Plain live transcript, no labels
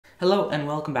Hello and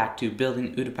welcome back to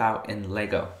Building Utapau in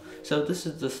Lego. So this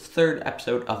is the third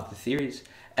episode of the series,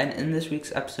 and in this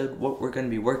week's episode what we're going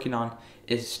to be working on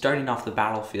is starting off the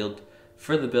battlefield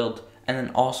for the build and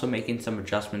then also making some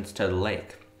adjustments to the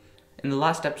lake. In the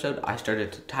last episode I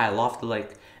started to tile off the lake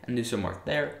and do some work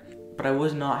there, but I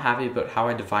was not happy about how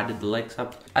I divided the lakes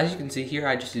up. As you can see here,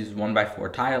 I just used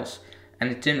 1x4 tiles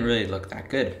and it didn't really look that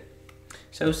good.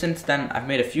 So since then I've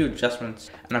made a few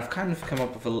adjustments and I've kind of come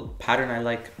up with a pattern I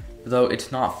like. Though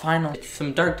it's not final, it's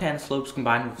some dark tan slopes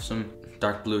combined with some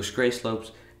dark bluish gray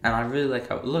slopes, and I really like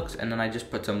how it looks, and then I just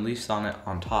put some leaves on it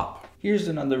on top. Here's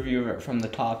another view of it from the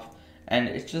top, and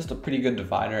it's just a pretty good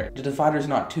divider. The divider's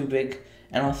not too big,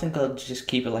 and I think I'll just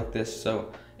keep it like this.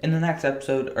 So in the next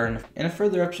episode, or in a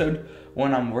further episode,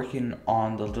 when I'm working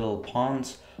on the little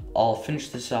ponds, I'll finish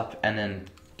this up and then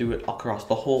do it across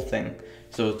the whole thing.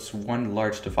 So it's one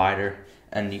large divider,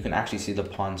 and you can actually see the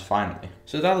ponds finally.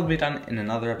 So that'll be done in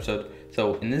another episode.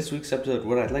 So in this week's episode,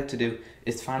 what I'd like to do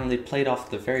is finally plate off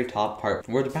the very top part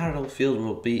where the battlefield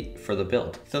will be for the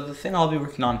build. So the thing I'll be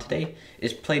working on today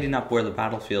is plating up where the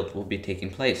battlefield will be taking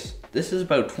place. This is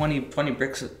about 20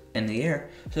 bricks in the air.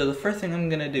 So the first thing I'm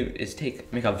gonna do is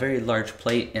make a very large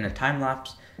plate in a time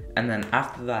lapse, and then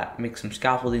after that make some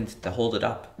scaffoldings to hold it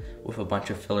up with a bunch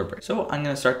of filler bricks. So I'm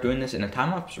gonna start doing this in a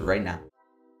time lapse right now.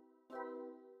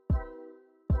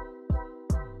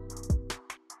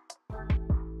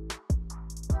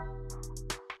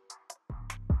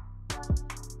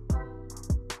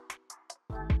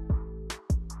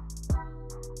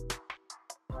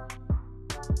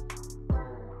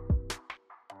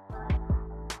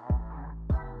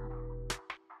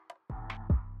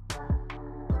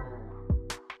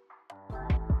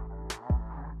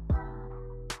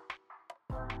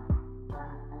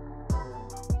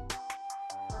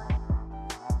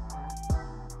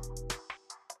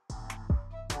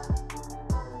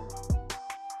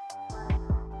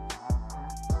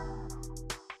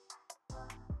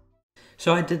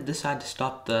 So I did decide to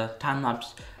stop the time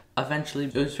lapse eventually.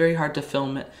 It was very hard to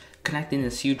film it, connecting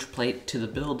this huge plate to the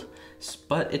build,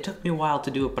 but it took me a while to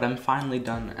do it, but I'm finally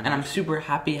done, and I'm super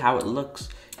happy how it looks.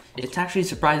 It's actually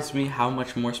surprised me how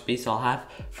much more space I'll have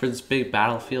for this big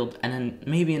battlefield, and then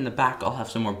maybe in the back I'll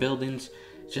have some more buildings,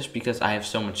 just because I have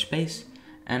so much space,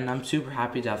 and I'm super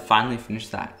happy to have finally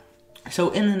finished that.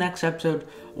 So in the next episode,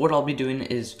 what I'll be doing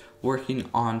is working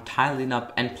on tiling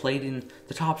up and plating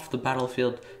the top of the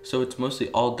battlefield so it's mostly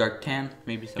all dark tan,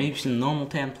 maybe some normal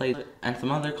tan plate and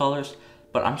some other colors.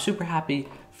 But I'm super happy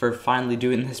for finally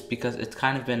doing this because it's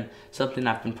kind of been something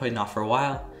I've been putting off for a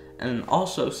while. And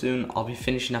also soon I'll be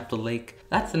finishing up the lake.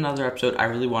 That's another episode I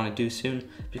really want to do soon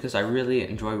because I really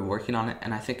enjoy working on it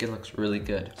and I think it looks really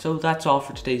good. So that's all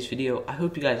for today's video. I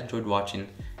hope you guys enjoyed watching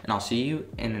and I'll see you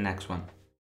in the next one.